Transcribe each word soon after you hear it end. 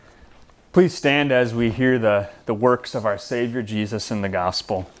Please stand as we hear the works of our Savior Jesus in the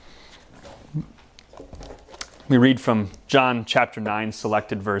Gospel. We read from John chapter 9,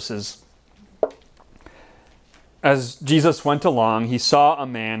 selected verses. As Jesus went along, he saw a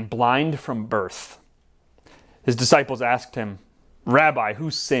man blind from birth. His disciples asked him, "Rabbi,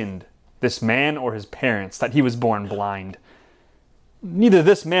 who sinned, this man or his parents, that he was born blind?" "Neither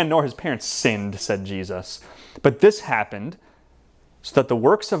this man nor his parents sinned," said Jesus, "but this happened so that the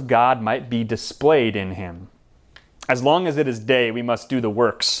works of God might be displayed in him. As long as it is day, we must do the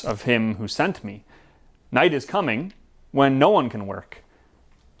works of him who sent me. Night is coming when no one can work.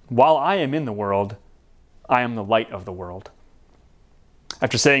 While I am in the world, I am the light of the world."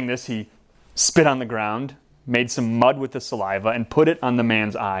 After saying this, he spit on the ground, made some mud with the saliva, and put it on the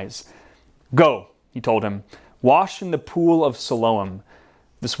man's eyes. "Go," he told him, "wash in the pool of Siloam."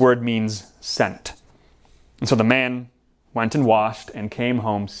 This word means sent. And so the man went and washed and came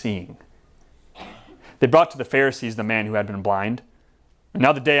home seeing. They brought to the Pharisees the man who had been blind. And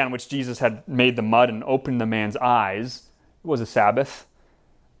now the day on which Jesus had made the mud and opened the man's eyes was a Sabbath.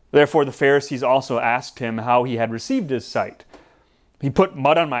 Therefore the Pharisees also asked him how he had received his sight. "He put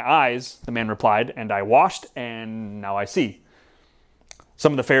mud on my eyes," the man replied, "and I washed, and now I see."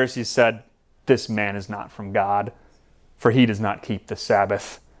 Some of the Pharisees said, "This man is not from God, for he does not keep the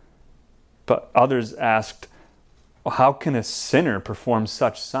Sabbath." But others asked, "How can a sinner perform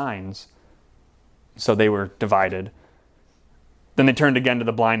such signs?" So they were divided. Then they turned again to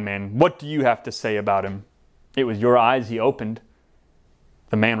the blind man. "What do you have to say about him? It was your eyes he opened."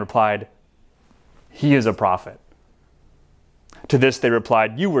 The man replied, "He is a prophet." To this they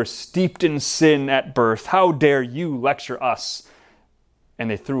replied, "You were steeped in sin at birth. How dare you lecture us?"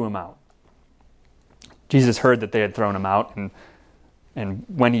 And they threw him out. Jesus heard that they had thrown him out, and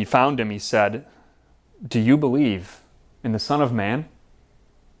when he found him, he said, "Do you believe in the Son of Man?"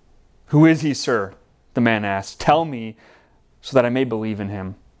 "Who is he, sir?" the man asked. "Tell me so that I may believe in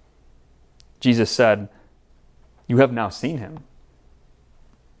him." Jesus said, "You have now seen him.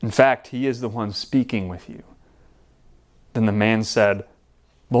 In fact, he is the one speaking with you." Then the man said,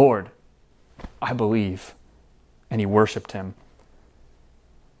 "Lord, I believe." And he worshipped him.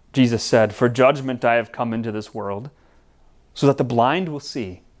 Jesus said, "For judgment I have come into this world, so that the blind will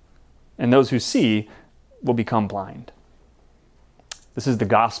see, and those who see will become blind." This is the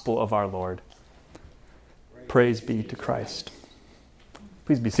gospel of our Lord. Praise be to Christ.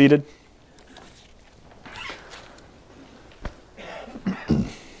 Please be seated.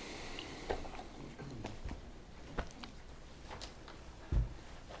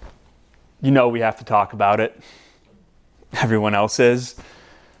 You know we have to talk about it. Everyone else is.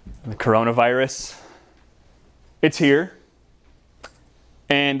 The coronavirus. It's here.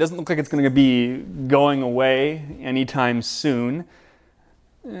 And doesn't look like it's going to be going away anytime soon.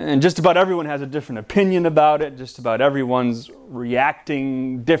 And just about everyone has a different opinion about it. Just about everyone's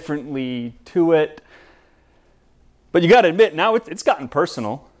reacting differently to it. But you got to admit, now it's gotten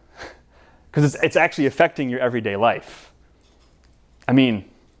personal. Because it's actually affecting your everyday life. I mean,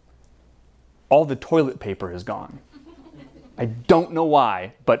 all the toilet paper is gone. I don't know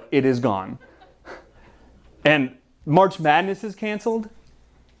why, but it is gone. And March Madness is canceled.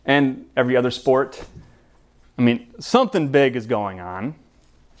 And every other sport. I mean, something big is going on.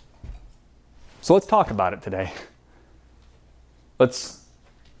 So let's talk about it today. Let's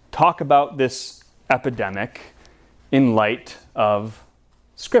talk about this epidemic in light of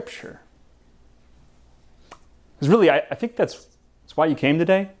Scripture. Because really, I think that's why you came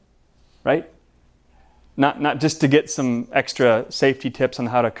today, right? Not just to get some extra safety tips on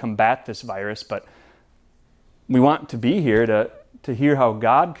how to combat this virus, but we want to be here to hear how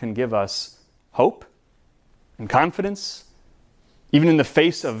God can give us hope and confidence, even in the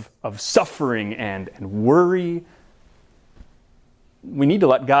face of suffering and worry. We need to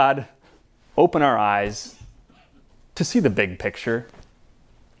let God open our eyes to see the big picture,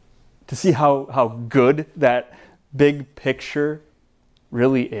 to see how good that big picture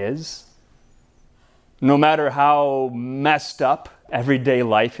really is. No matter how messed up everyday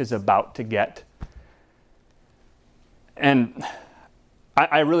life is about to get. And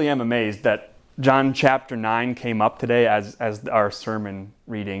I really am amazed that John chapter 9 came up today as our sermon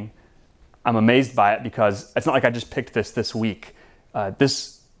reading. I'm amazed by it because it's not like I just picked this week.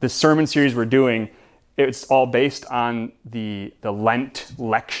 This sermon series we're doing, it's all based on the Lent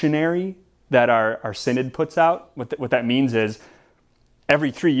lectionary that our synod puts out. What that means is every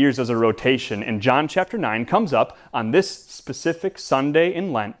 3 years there's a rotation, and John chapter 9 comes up on this specific Sunday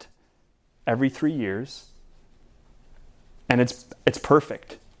in Lent every 3 years. And it's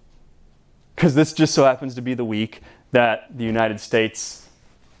perfect. Because this just so happens to be the week that the United States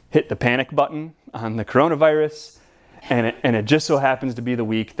hit the panic button on the coronavirus, and it just so happens to be the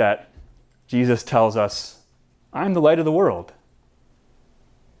week that Jesus tells us, I'm the light of the world.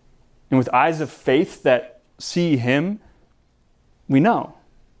 And with eyes of faith that see him, we know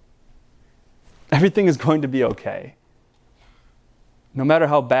everything is going to be okay. No matter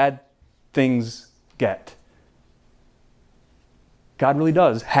how bad things get, God really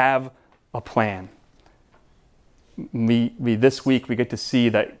does have a plan. We this week we get to see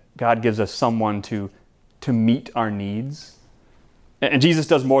that God gives us someone to meet our needs. And Jesus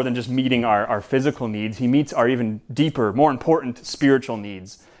does more than just meeting our physical needs. He meets our even deeper, more important spiritual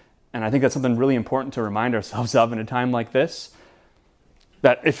needs. And I think that's something really important to remind ourselves of in a time like this.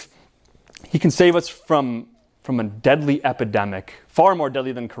 That if he can save us from a deadly epidemic, far more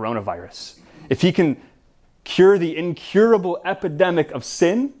deadly than coronavirus, if he can cure the incurable epidemic of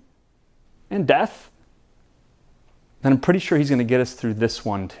sin and death, then I'm pretty sure he's going to get us through this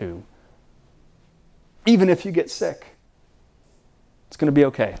one too. Even if you get sick, it's going to be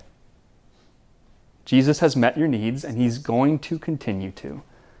okay. Jesus has met your needs, and he's going to continue to.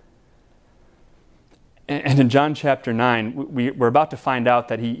 And in John chapter 9, we're about to find out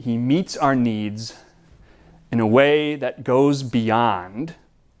that he meets our needs in a way that goes beyond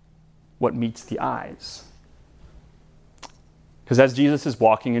what meets the eyes. Because as Jesus is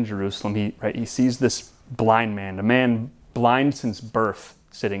walking in Jerusalem, he sees this blind man, a man blind since birth,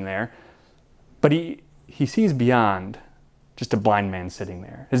 sitting there. But he sees beyond just a blind man sitting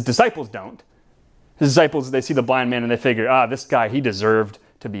there. His disciples don't. His disciples, they see the blind man and they figure, this guy, he deserved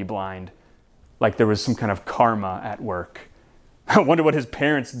to be blind. Like there was some kind of karma at work. I wonder what his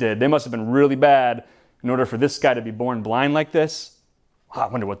parents did. They must have been really bad in order for this guy to be born blind like this. I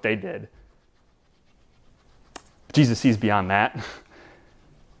wonder what they did. But Jesus sees beyond that.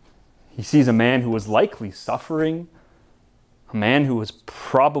 He sees a man who was likely suffering, a man who was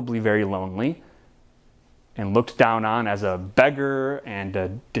probably very lonely, and looked down on as a beggar and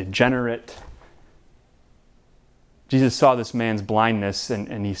a degenerate. Jesus saw this man's blindness,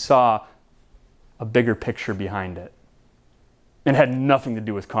 and he saw a bigger picture behind it. It had nothing to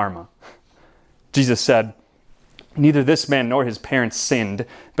do with karma. Jesus said, neither this man nor his parents sinned,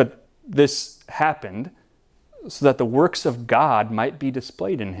 but this happened so that the works of God might be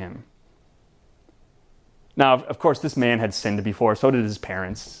displayed in him. Now, of course, this man had sinned before, so did his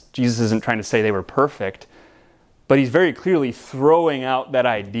parents. Jesus isn't trying to say they were perfect, but he's very clearly throwing out that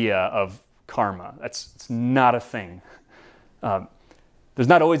idea of karma. It's not a thing. There's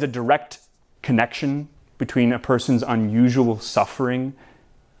not always a direct connection between a person's unusual suffering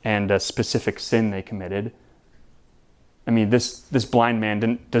and a specific sin they committed. I mean, this blind man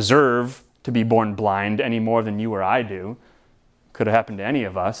didn't deserve to be born blind any more than you or I do. Could have happened to any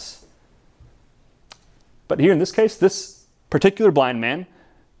of us. But here in this case, this particular blind man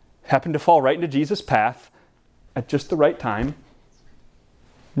happened to fall right into Jesus' path at just the right time,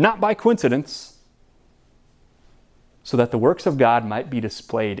 not by coincidence, so that the works of God might be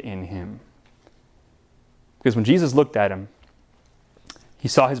displayed in him. Because when Jesus looked at him, he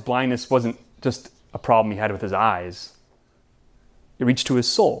saw his blindness wasn't just a problem he had with his eyes. It reached to his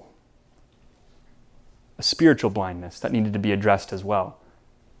soul. A spiritual blindness that needed to be addressed as well.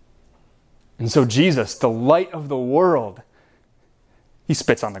 And so Jesus, the light of the world, he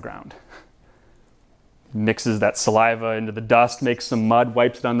spits on the ground. Mixes that saliva into the dust, makes some mud,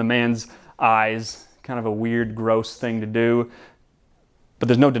 wipes it on the man's eyes. Kind of a weird, gross thing to do. But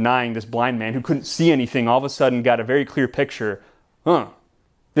there's no denying this blind man who couldn't see anything all of a sudden got a very clear picture.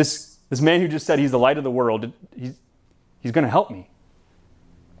 This man who just said he's the light of the world, he's going to help me.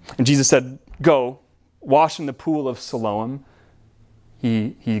 And Jesus said, go, wash in the pool of Siloam.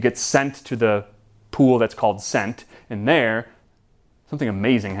 He gets sent to the pool that's called Sent, and there, something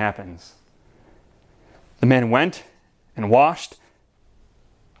amazing happens. The man went and washed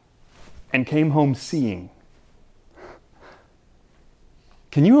and came home seeing.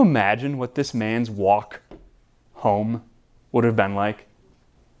 Can you imagine what this man's walk home would have been like?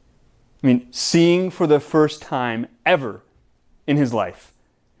 I mean, seeing for the first time ever in his life.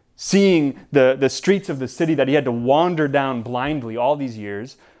 Seeing the streets of the city that he had to wander down blindly all these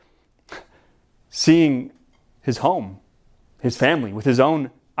years. Seeing his home, his family, with his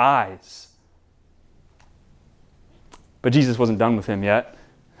own eyes. But Jesus wasn't done with him yet.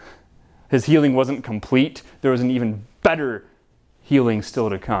 His healing wasn't complete. There was an even better healing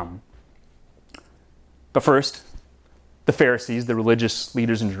still to come. But first, the Pharisees, the religious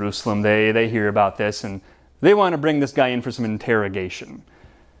leaders in Jerusalem, they hear about this and they want to bring this guy in for some interrogation.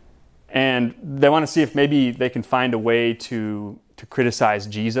 And they want to see if maybe they can find a way to criticize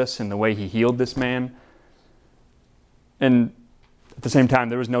Jesus and the way he healed this man. And At the same time,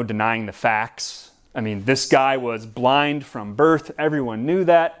 there was no denying the facts. I mean, this guy was blind from birth. Everyone knew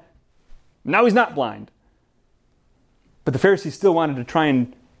that. Now he's not blind. But the Pharisees still wanted to try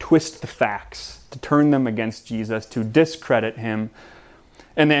and twist the facts, to turn them against Jesus, to discredit him.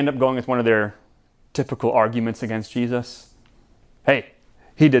 And they end up going with one of their typical arguments against Jesus. Hey,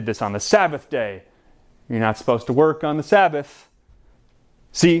 he did this on the Sabbath day. You're not supposed to work on the Sabbath.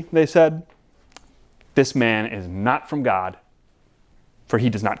 See, they said, this man is not from God, for he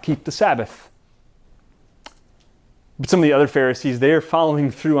does not keep the Sabbath. But some of the other Pharisees, they are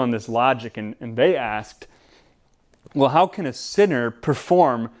following through on this logic, and they asked, well, how can a sinner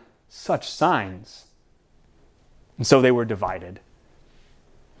perform such signs? And so they were divided.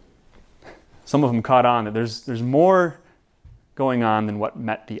 Some of them caught on that there's more going on than what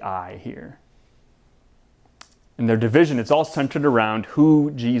met the eye here. In their division, it's all centered around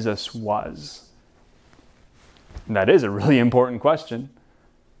who Jesus was. And that is a really important question.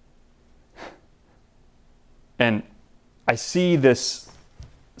 And I see this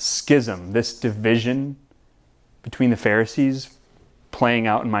schism, this division between the Pharisees playing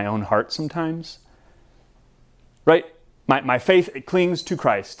out in my own heart sometimes. Right? My faith, it clings to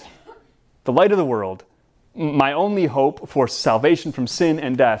Christ, the light of the world, my only hope for salvation from sin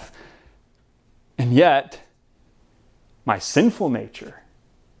and death. And yet, my sinful nature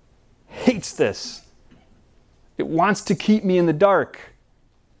hates this. It wants to keep me in the dark.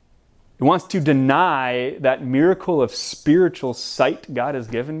 It wants to deny that miracle of spiritual sight God has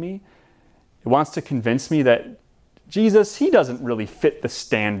given me. It wants to convince me that Jesus, he doesn't really fit the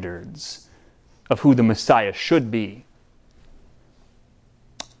standards of who the Messiah should be.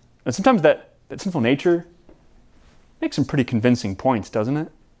 And sometimes that sinful nature makes some pretty convincing points, doesn't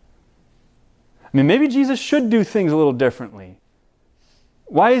it? I mean, maybe Jesus should do things a little differently.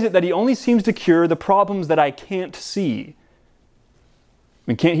 Why is it that he only seems to cure the problems that I can't see? I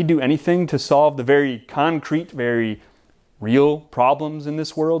mean, can't he do anything to solve the very concrete, very real problems in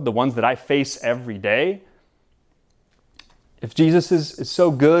this world, the ones that I face every day? If Jesus is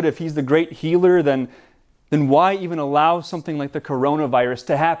so good, if he's the great healer, then why even allow something like the coronavirus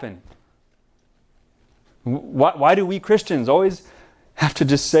to happen? Why do we Christians always have to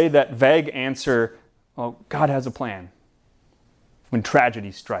just say that vague answer, well, God has a plan? When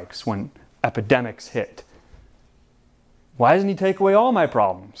tragedy strikes, when epidemics hit. Why doesn't he take away all my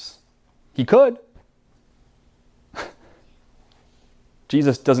problems? He could.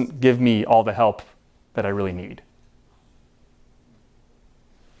 Jesus doesn't give me all the help that I really need.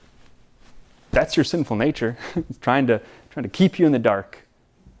 That's your sinful nature. It's trying to keep you in the dark.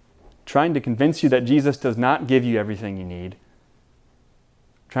 Trying to convince you that Jesus does not give you everything you need.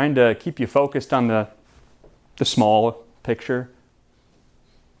 Trying to keep you focused on the small picture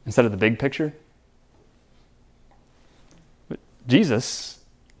instead of the big picture. But Jesus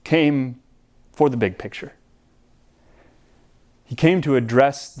came for the big picture. He came to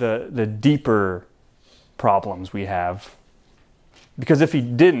address the deeper problems we have. Because if he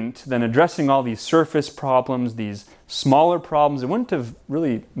didn't, then addressing all these surface problems, these smaller problems, it wouldn't have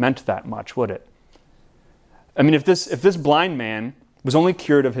really meant that much, would it? I mean, if this blind man was only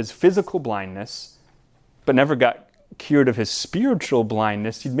cured of his physical blindness, but never got cured of his spiritual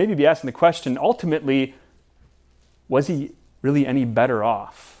blindness, you'd maybe be asking the question, ultimately, was he really any better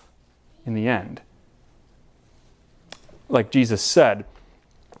off in the end? Like Jesus said,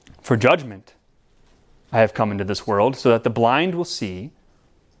 for judgment I have come into this world, so that the blind will see,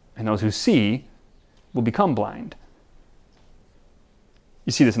 and those who see will become blind.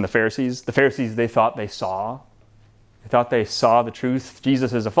 You see this in the Pharisees. The Pharisees, they thought they saw. They thought they saw the truth.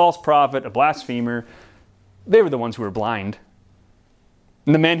 Jesus is a false prophet, a blasphemer. They were the ones who were blind.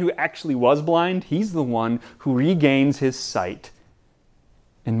 And the man who actually was blind, he's the one who regains his sight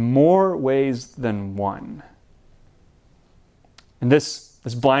in more ways than one. And this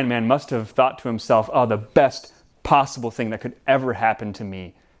blind man must have thought to himself, oh, the best possible thing that could ever happen to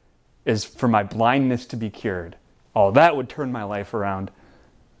me is for my blindness to be cured. Oh, that would turn my life around.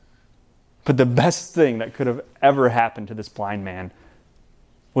 But the best thing that could have ever happened to this blind man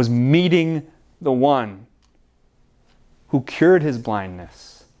was meeting the one who cured his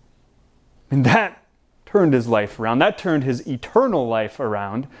blindness. And that turned his life around. That turned his eternal life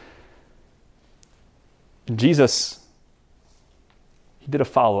around. And Jesus, he did a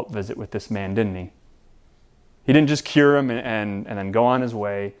follow-up visit with this man, didn't he? He didn't just cure him and then go on his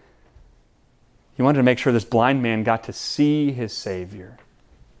way. He wanted to make sure this blind man got to see his Savior.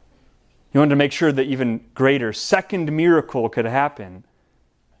 He wanted to make sure that even greater second miracle could happen.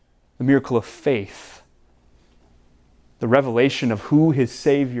 The miracle of faith. The revelation of who his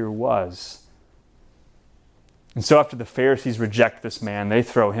Savior was. And so after the Pharisees reject this man, they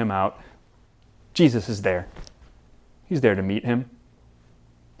throw him out. Jesus is there. He's there to meet him.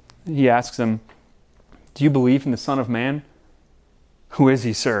 He asks him, "Do you believe in the Son of Man?" "Who is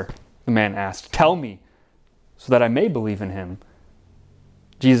he, sir?" the man asked. "Tell me, so that I may believe in him."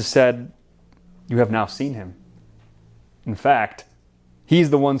 Jesus said, "You have now seen him. In fact, he's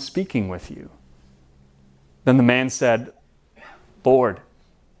the one speaking with you." Then the man said, "Lord,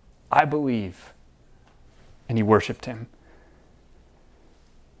 I believe." And he worshiped him.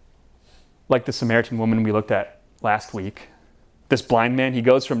 Like the Samaritan woman we looked at last week, this blind man, he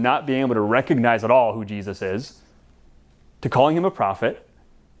goes from not being able to recognize at all who Jesus is, to calling him a prophet,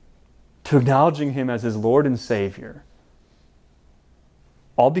 to acknowledging him as his Lord and Savior.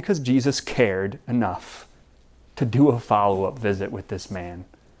 All because Jesus cared enough to do a follow-up visit with this man.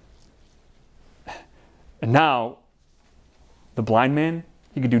 And now, the blind man,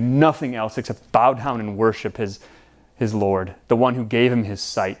 he could do nothing else except bow down and worship his Lord, the one who gave him his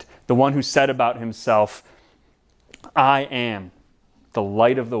sight, the one who said about himself, "I am the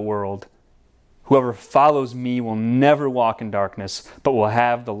light of the world. Whoever follows me will never walk in darkness, but will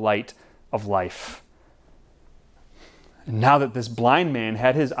have the light of life." And now that this blind man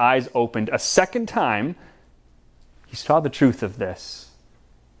had his eyes opened a second time, he saw the truth of this,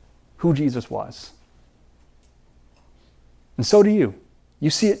 who Jesus was. And so do you. You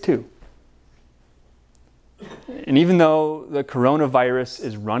see it too. And even though the coronavirus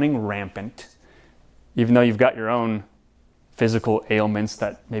is running rampant, even though you've got your own physical ailments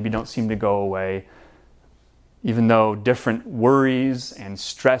that maybe don't seem to go away, even though different worries and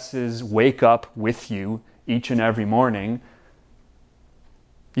stresses wake up with you each and every morning,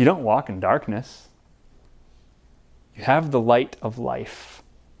 you don't walk in darkness. You have the light of life.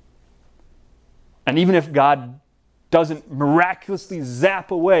 And even if God doesn't miraculously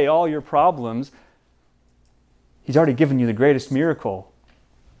zap away all your problems, He's already given you the greatest miracle,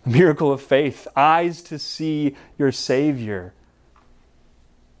 the miracle of faith, eyes to see your Savior.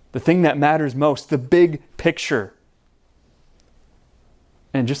 The thing that matters most, the big picture.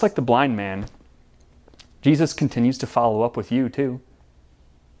 And just like the blind man, Jesus continues to follow up with you too.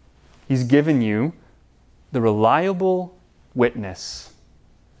 He's given you the reliable witness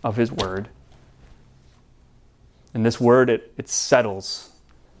of His Word. And this Word, it settles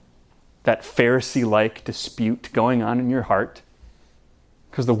that Pharisee-like dispute going on in your heart.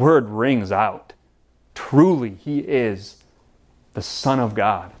 Because the Word rings out. Truly, He is the Son of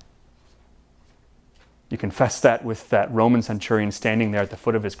God. You confess that with that Roman centurion standing there at the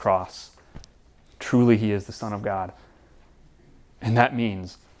foot of his cross. Truly, He is the Son of God. And that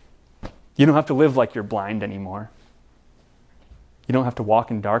means you don't have to live like you're blind anymore. You don't have to walk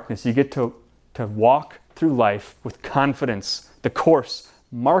in darkness. You get to walk through life with confidence, the course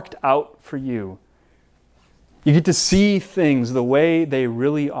marked out for you. You get to see things the way they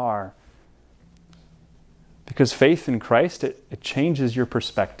really are. Because faith in Christ, it changes your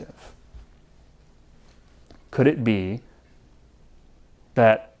perspective. Could it be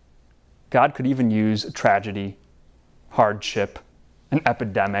that God could even use a tragedy, hardship, an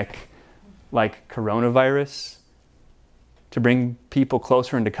epidemic like coronavirus to bring people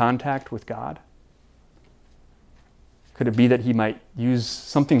closer into contact with God? Could it be that He might use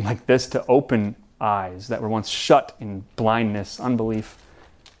something like this to open eyes that were once shut in blindness, unbelief?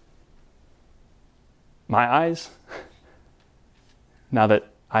 My eyes, now that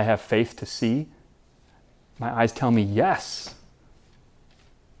I have faith to see, my eyes tell me yes.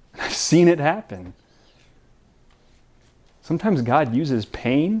 I've seen it happen. Sometimes God uses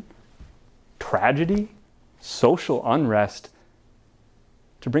pain, tragedy, social unrest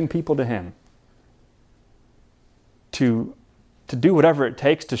to bring people to Him. To do whatever it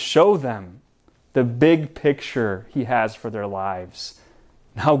takes to show them the big picture He has for their lives,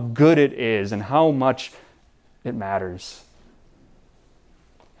 and how good it is, and how much it matters.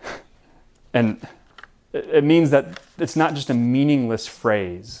 And it means that it's not just a meaningless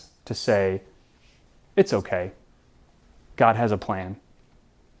phrase to say, it's okay, God has a plan.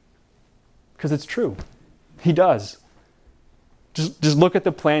 Because it's true. He does. Just look at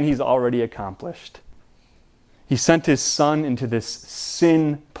the plan He's already accomplished. He sent His Son into this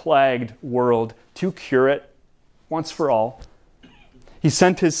sin-plagued world to cure it once for all. He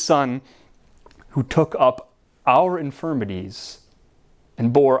sent His Son who took up our infirmities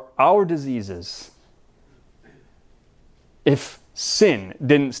and bore our diseases. If sin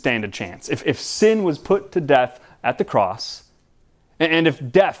didn't stand a chance, if sin was put to death at the cross, and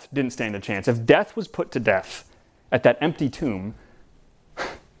if death didn't stand a chance, if death was put to death at that empty tomb,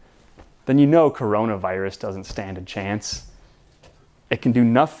 then you know coronavirus doesn't stand a chance. It can do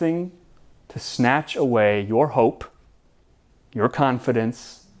nothing to snatch away your hope, your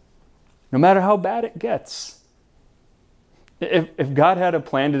confidence, no matter how bad it gets. If God had a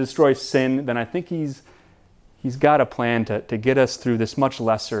plan to destroy sin, then I think He's got a plan to get us through this much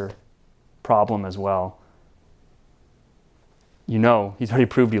lesser problem as well. You know, He's already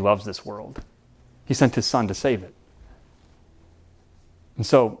proved He loves this world. He sent His Son to save it. And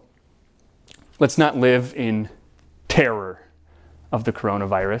so, let's not live in terror of the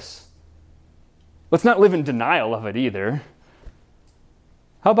coronavirus. Let's not live in denial of it either.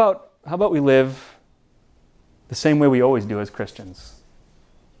 How about we live the same way we always do as Christians?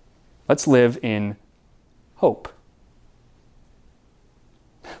 Let's live in hope.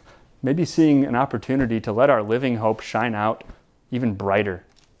 Maybe seeing an opportunity to let our living hope shine out even brighter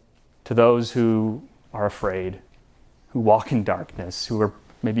to those who are afraid, who walk in darkness, who are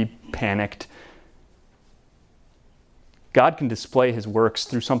maybe panicked. God can display His works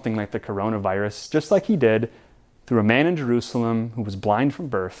through something like the coronavirus, just like He did through a man in Jerusalem who was blind from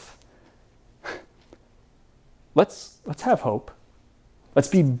birth. Let's have hope. Let's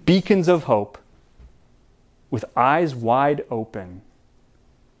be beacons of hope with eyes wide open,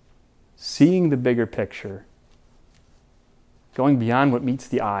 seeing the bigger picture, going beyond what meets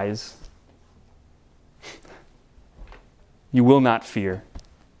the eyes. You will not fear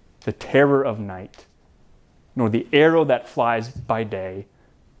the terror of night, nor the arrow that flies by day,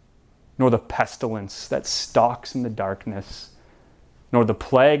 nor the pestilence that stalks in the darkness, nor the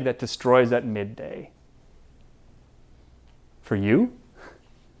plague that destroys at midday. For you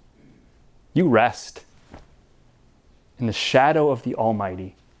rest in the shadow of the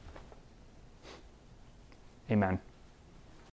Almighty. Amen.